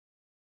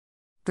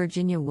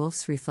Virginia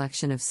Woolf's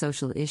reflection of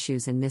social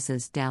issues in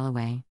Mrs.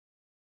 Dalloway.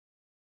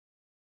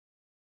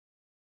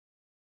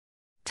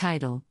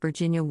 Title: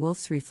 Virginia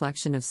Woolf's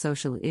reflection of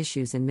social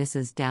issues in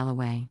Mrs.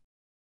 Dalloway.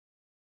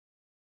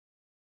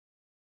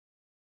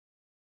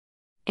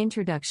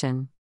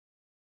 Introduction.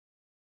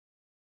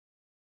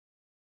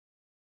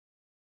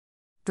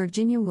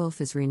 Virginia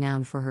Woolf is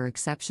renowned for her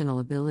exceptional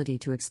ability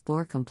to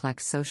explore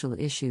complex social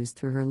issues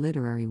through her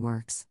literary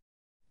works.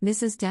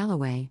 Mrs.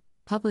 Dalloway,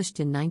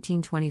 published in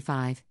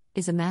 1925,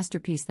 is a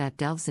masterpiece that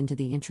delves into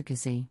the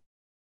intricacies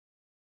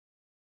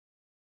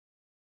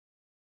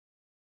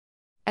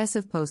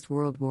of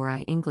post-World War I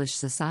English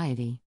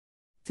society.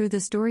 Through the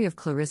story of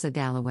Clarissa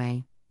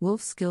Dalloway,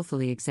 Woolf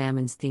skillfully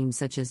examines themes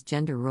such as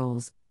gender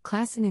roles,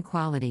 class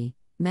inequality,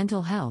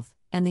 mental health,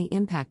 and the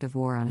impact of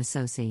war on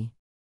society.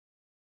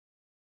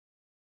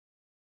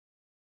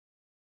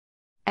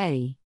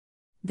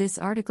 This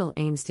article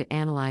aims to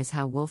analyze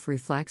how Woolf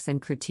reflects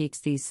and critiques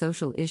these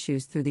social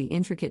issues through the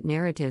intricate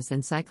narratives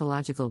and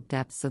psychological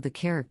depths of the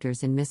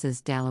characters in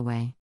Mrs.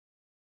 Dalloway.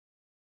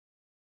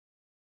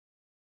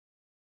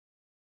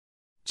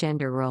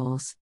 Gender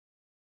roles.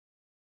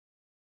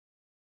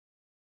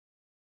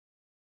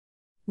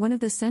 One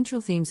of the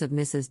central themes of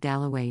Mrs.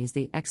 Dalloway is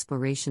the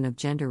exploration of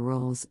gender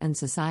roles and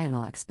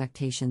societal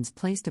expectations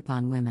placed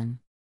upon women.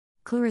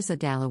 Clarissa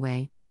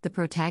Dalloway, the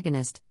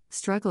protagonist,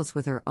 struggles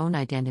with her own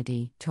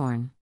identity,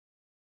 torn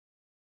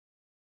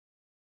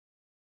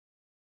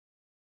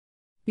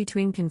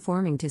between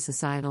conforming to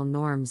societal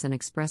norms and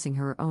expressing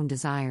her own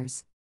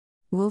desires.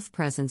 Woolf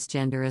presents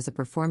gender as a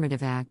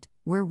performative act,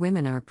 where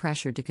women are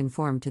pressured to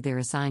conform to their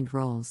assigned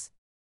roles.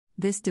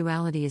 This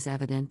duality is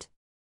evident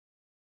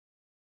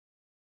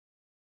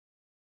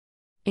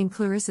in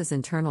Clarissa's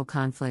internal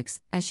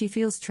conflicts, as she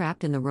feels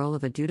trapped in the role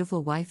of a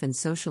dutiful wife and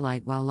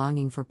socialite while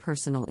longing for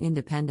personal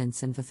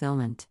independence and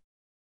fulfillment.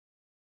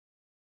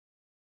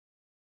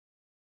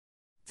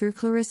 Through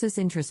Clarissa's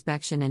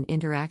introspection and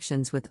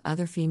interactions with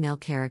other female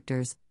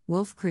characters,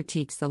 Woolf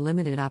critiques the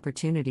limited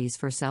opportunities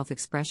for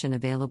self-expression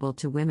available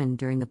to women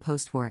during the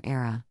post-war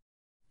era.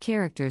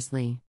 Characters: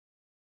 Lee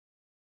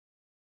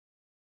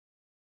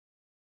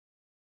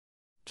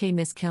K.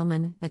 Miss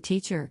Kilman, a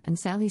teacher, and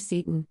Sally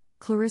Seaton,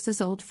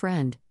 Clarissa's old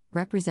friend,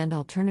 represent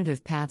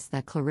alternative paths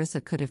that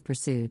Clarissa could have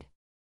pursued.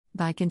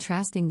 By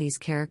contrasting these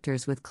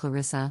characters with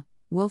Clarissa,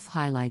 Woolf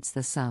highlights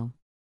the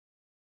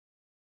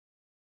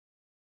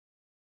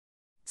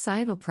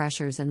societal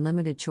pressures and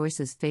limited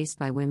choices faced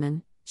by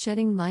women,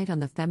 shedding light on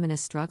the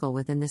feminist struggle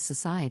within this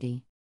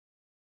society.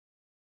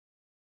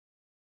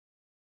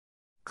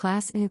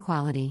 Class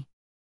inequality.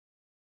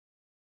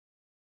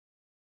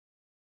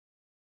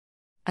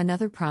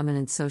 Another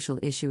prominent social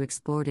issue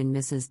explored in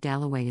Mrs.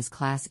 Dalloway is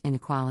class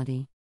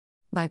inequality.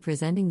 By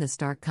presenting the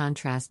stark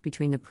contrast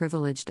between the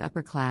privileged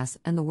upper class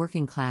and the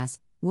working class,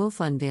 Woolf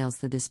unveils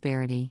the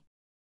disparity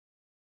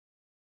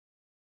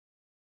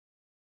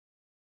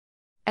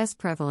as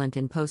prevalent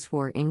in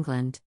post-war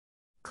England.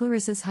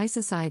 Clarissa's high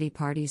society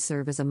parties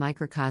serve as a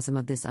microcosm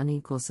of this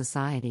unequal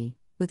society,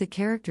 with the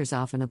characters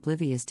often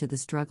oblivious to the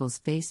struggles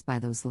faced by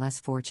those less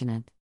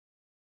fortunate.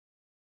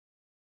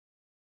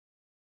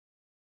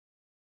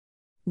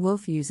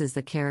 Woolf uses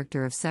the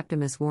character of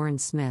Septimus Warren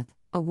Smith,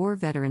 a war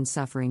veteran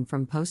suffering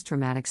from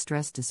post-traumatic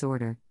stress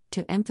disorder,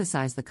 to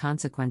emphasize the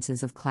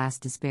consequences of class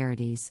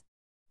disparities.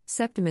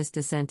 Septimus'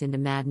 descent into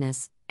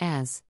madness,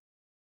 as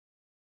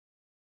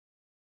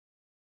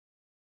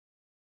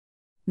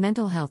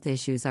mental health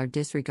issues are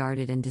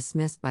disregarded and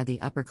dismissed by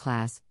the upper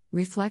class,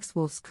 reflects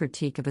Woolf's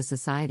critique of a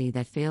society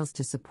that fails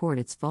to support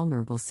its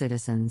vulnerable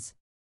citizens.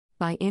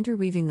 By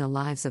interweaving the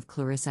lives of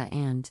Clarissa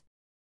and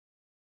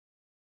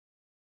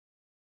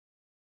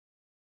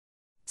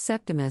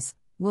Septimus,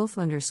 Woolf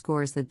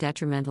underscores the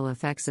detrimental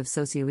effects of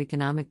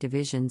socioeconomic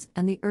divisions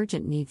and the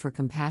urgent need for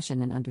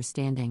compassion and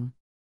understanding.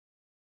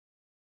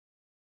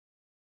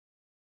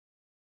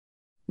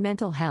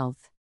 Mental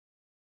health.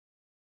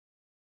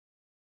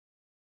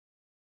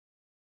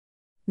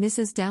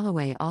 Mrs.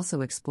 Dalloway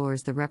also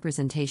explores the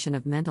representation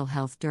of mental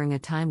health during a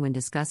time when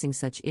discussing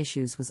such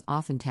issues was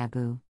often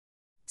taboo.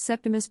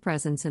 Septimus'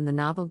 presence in the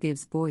novel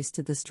gives voice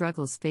to the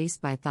struggles faced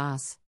by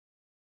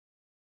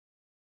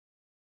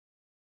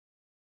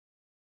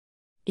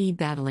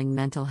battling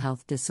mental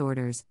health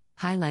disorders,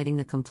 highlighting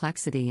the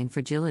complexity and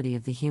fragility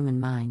of the human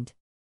mind.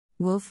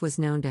 Woolf was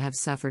known to have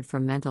suffered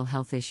from mental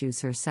health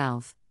issues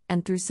herself,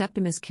 and through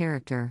Septimus'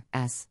 character,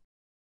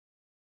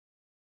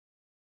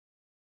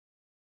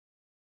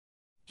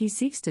 he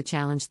seeks to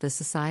challenge the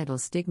societal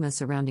stigma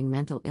surrounding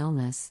mental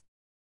illness.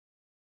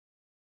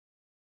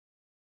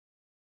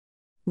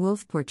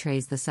 Woolf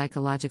portrays the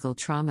psychological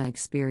trauma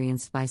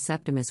experienced by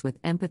Septimus with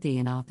empathy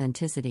and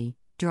authenticity,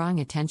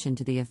 drawing attention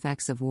to the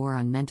effects of war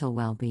on mental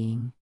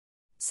well-being.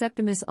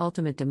 Septimus'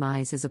 ultimate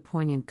demise is a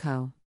poignant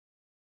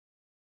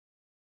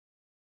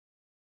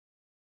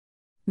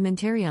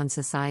commentary on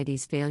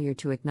society's failure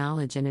to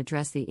acknowledge and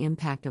address the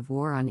impact of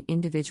war on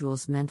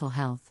individuals' mental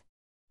health.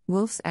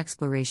 Woolf's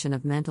exploration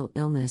of mental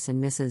illness in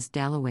Mrs.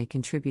 Dalloway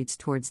contributes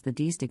towards the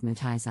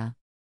destigmatization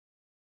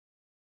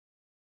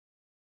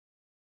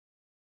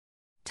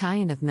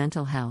Tie-in of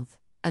mental health,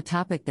 a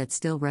topic that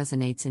still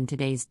resonates in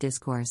today's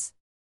discourse.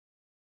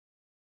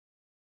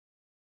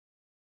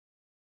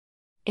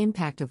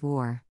 Impact of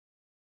war.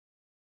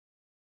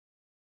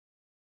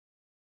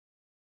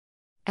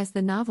 As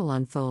the novel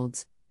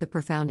unfolds, the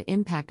profound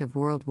impact of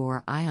World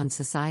War I on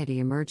society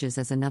emerges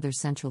as another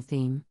central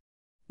theme.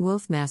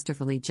 Woolf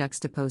masterfully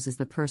juxtaposes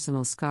the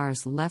personal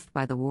scars left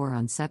by the war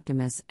on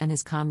Septimus and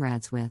his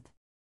comrades with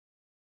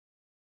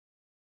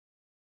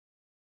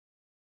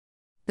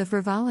the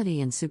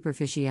frivolity and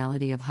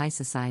superficiality of high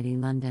society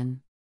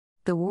London.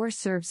 The war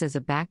serves as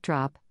a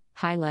backdrop,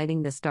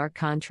 highlighting the stark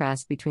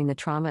contrast between the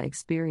trauma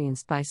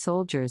experienced by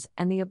soldiers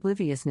and the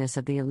obliviousness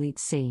of the elite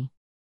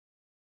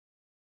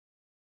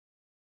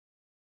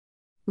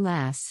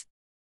Lass.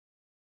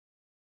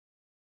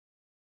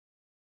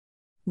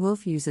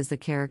 Woolf uses the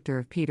character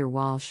of Peter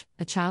Walsh,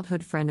 a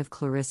childhood friend of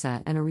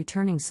Clarissa and a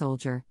returning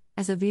soldier,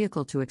 as a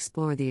vehicle to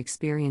explore the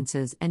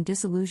experiences and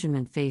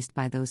disillusionment faced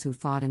by those who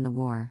fought in the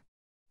war.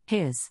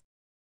 His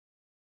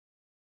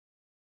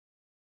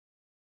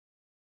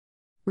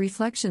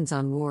reflections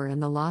on war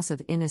and the loss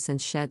of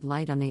innocence shed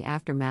light on the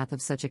aftermath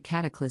of such a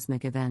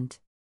cataclysmic event.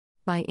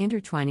 By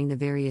intertwining the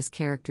various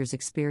characters'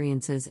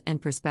 experiences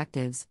and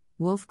perspectives,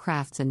 Woolf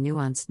crafts a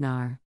nuanced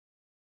narrative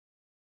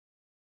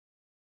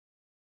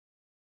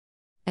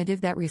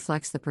that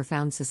reflects the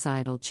profound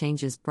societal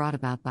changes brought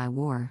about by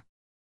war.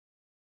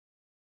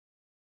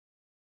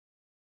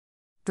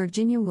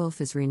 Virginia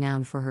Woolf is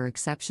renowned for her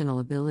exceptional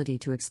ability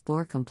to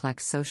explore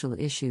complex social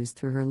issues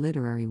through her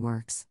literary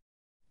works.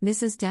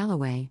 Mrs.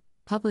 Dalloway,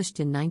 published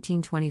in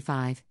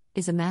 1925,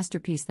 is a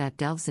masterpiece that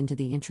delves into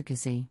the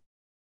intricacies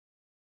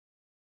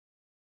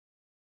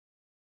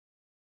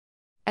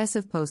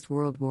of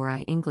post-World War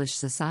I English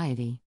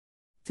society.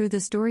 Through the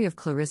story of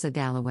Clarissa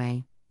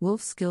Dalloway,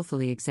 Woolf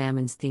skillfully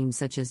examines themes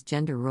such as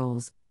gender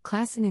roles,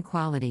 class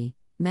inequality,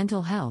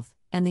 mental health,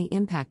 and the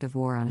impact of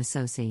war on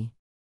society.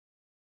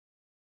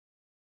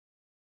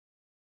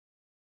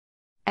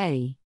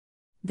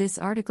 This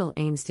article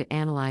aims to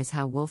analyze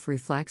how Woolf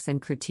reflects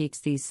and critiques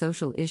these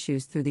social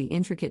issues through the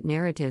intricate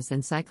narratives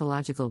and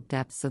psychological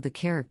depths of the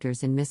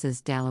characters in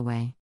Mrs.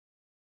 Dalloway.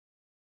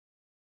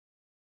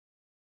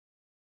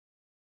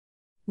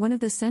 One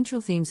of the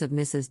central themes of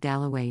Mrs.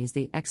 Dalloway is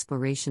the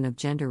exploration of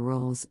gender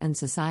roles and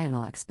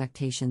societal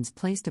expectations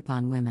placed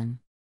upon women.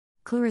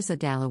 Clarissa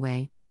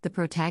Dalloway, the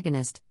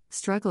protagonist,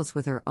 struggles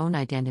with her own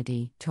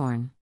identity,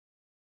 torn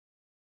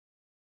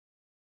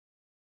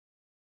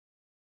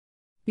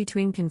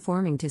between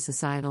conforming to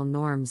societal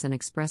norms and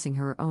expressing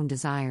her own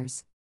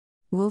desires.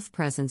 Woolf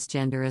presents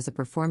gender as a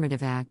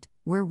performative act,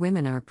 where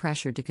women are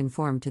pressured to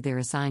conform to their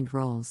assigned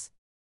roles.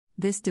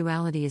 This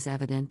duality is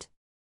evident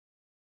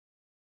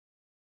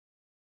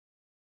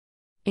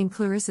in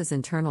Clarissa's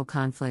internal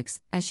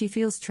conflicts, as she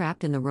feels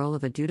trapped in the role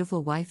of a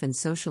dutiful wife and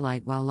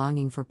socialite while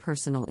longing for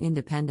personal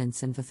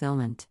independence and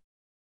fulfillment.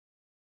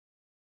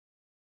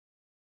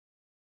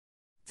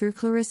 Through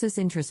Clarissa's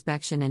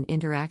introspection and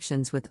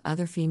interactions with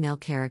other female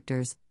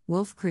characters,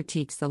 Woolf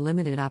critiques the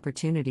limited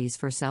opportunities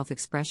for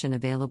self-expression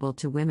available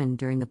to women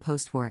during the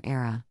post-war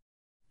era.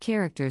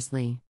 Characters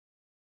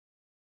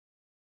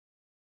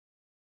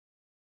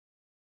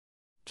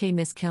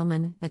Miss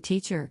Kilman, a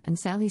teacher, and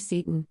Sally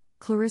Seaton,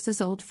 Clarissa's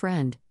old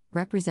friend,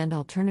 represent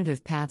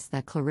alternative paths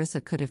that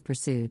Clarissa could have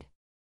pursued.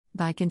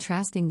 By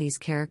contrasting these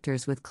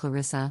characters with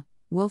Clarissa,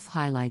 Woolf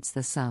highlights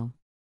the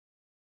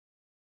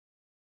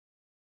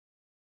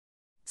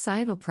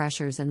societal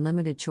pressures and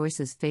limited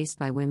choices faced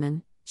by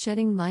women,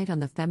 shedding light on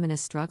the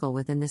feminist struggle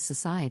within this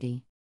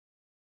society.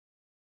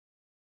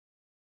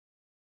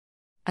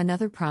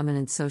 Another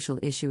prominent social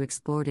issue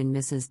explored in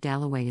Mrs.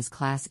 Dalloway is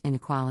class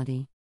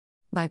inequality.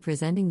 By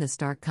presenting the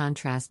stark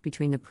contrast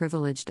between the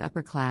privileged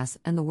upper class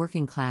and the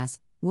working class,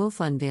 Woolf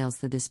unveils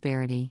the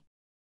disparity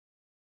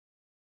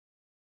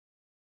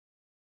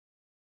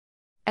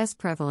as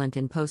prevalent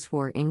in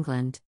post-war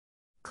England.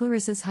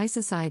 Clarissa's high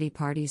society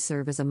parties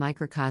serve as a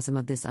microcosm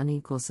of this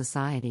unequal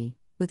society,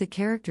 with the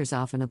characters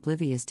often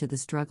oblivious to the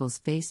struggles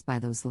faced by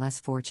those less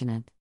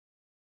fortunate.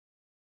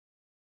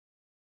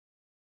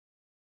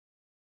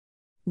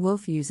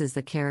 Woolf uses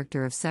the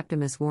character of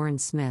Septimus Warren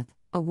Smith,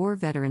 a war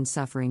veteran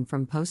suffering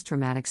from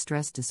post-traumatic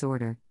stress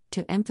disorder,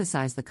 to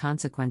emphasize the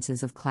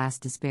consequences of class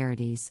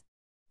disparities.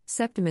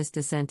 Septimus'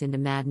 descent into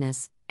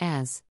madness,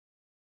 as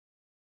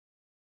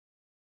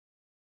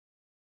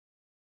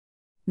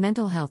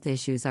mental health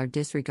issues are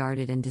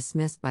disregarded and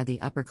dismissed by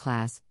the upper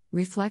class,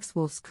 reflects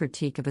Woolf's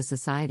critique of a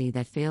society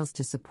that fails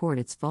to support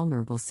its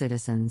vulnerable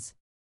citizens.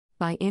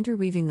 By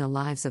interweaving the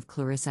lives of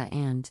Clarissa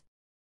and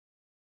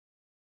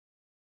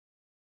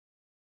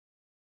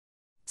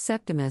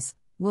Septimus,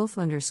 Woolf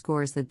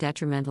underscores the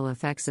detrimental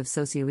effects of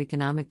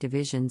socioeconomic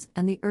divisions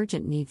and the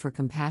urgent need for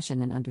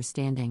compassion and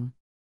understanding.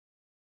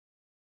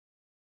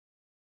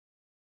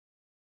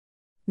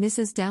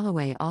 Mrs.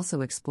 Dalloway also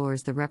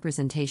explores the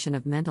representation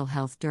of mental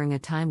health during a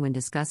time when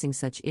discussing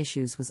such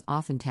issues was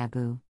often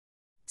taboo.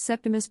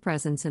 Septimus'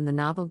 presence in the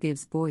novel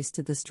gives voice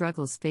to the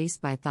struggles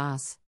faced by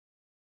those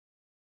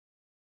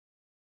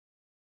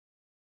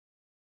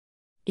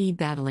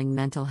Battling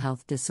mental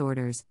health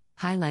disorders,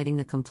 highlighting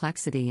the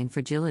complexity and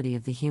fragility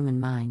of the human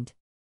mind.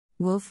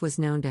 Woolf was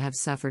known to have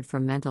suffered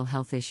from mental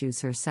health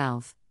issues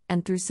herself,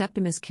 and through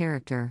Septimus'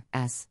 character,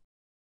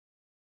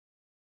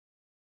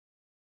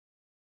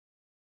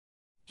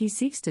 he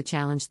seeks to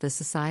challenge the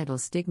societal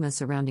stigma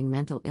surrounding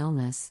mental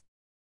illness.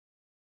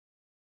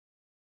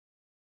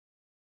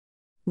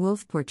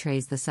 Woolf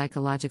portrays the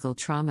psychological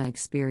trauma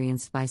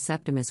experienced by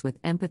Septimus with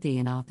empathy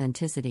and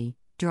authenticity,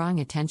 drawing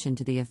attention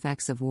to the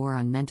effects of war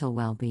on mental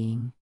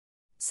well-being.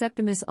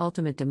 Septimus'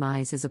 ultimate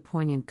demise is a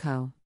poignant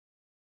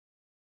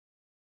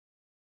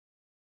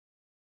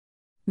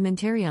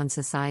commentary on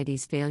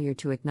society's failure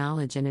to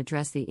acknowledge and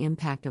address the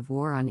impact of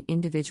war on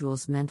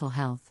individuals' mental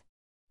health.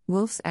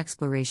 Woolf's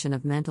exploration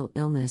of mental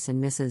illness in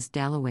Mrs.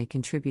 Dalloway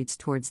contributes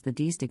towards the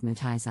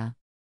destigmatization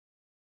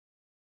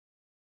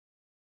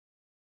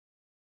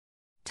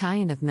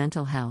of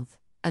mental health,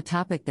 a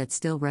topic that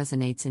still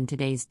resonates in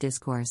today's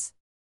discourse.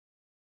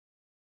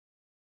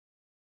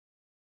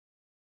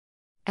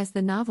 As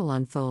the novel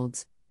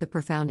unfolds, the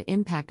profound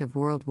impact of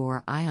World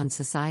War I on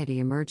society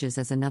emerges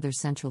as another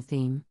central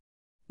theme.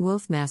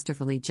 Woolf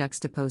masterfully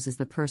juxtaposes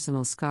the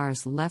personal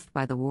scars left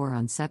by the war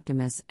on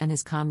Septimus and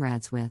his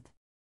comrades with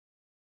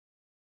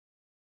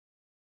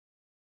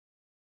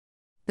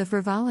the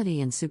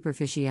frivolity and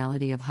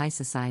superficiality of high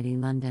society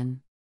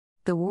London.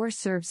 The war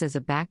serves as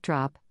a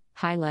backdrop,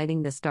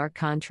 highlighting the stark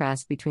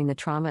contrast between the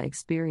trauma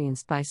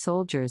experienced by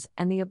soldiers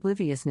and the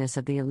obliviousness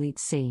of the elite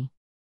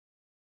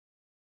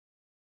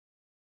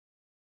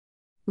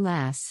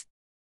Lass.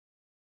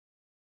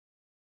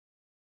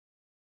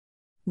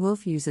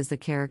 Woolf uses the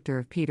character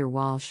of Peter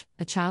Walsh,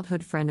 a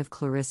childhood friend of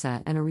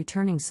Clarissa and a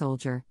returning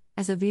soldier,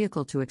 as a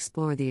vehicle to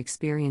explore the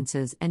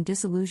experiences and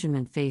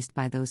disillusionment faced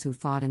by those who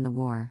fought in the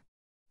war.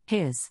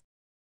 His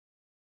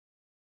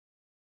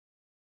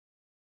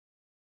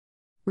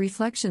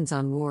reflections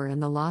on war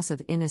and the loss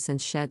of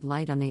innocence shed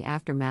light on the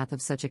aftermath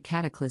of such a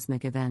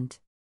cataclysmic event.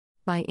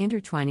 By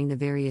intertwining the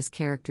various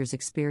characters'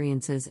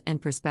 experiences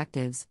and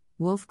perspectives,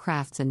 Woolf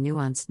crafts a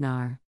nuanced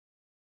narrative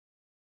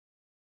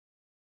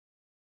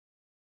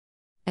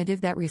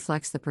that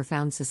reflects the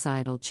profound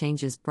societal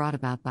changes brought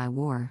about by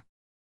war.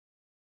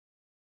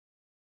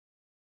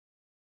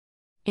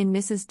 In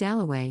Mrs.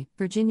 Dalloway,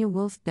 Virginia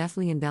Woolf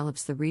deftly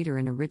envelops the reader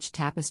in a rich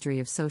tapestry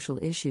of social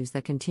issues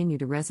that continue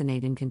to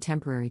resonate in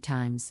contemporary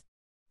times.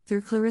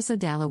 Through Clarissa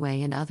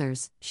Dalloway and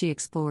others, she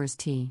explores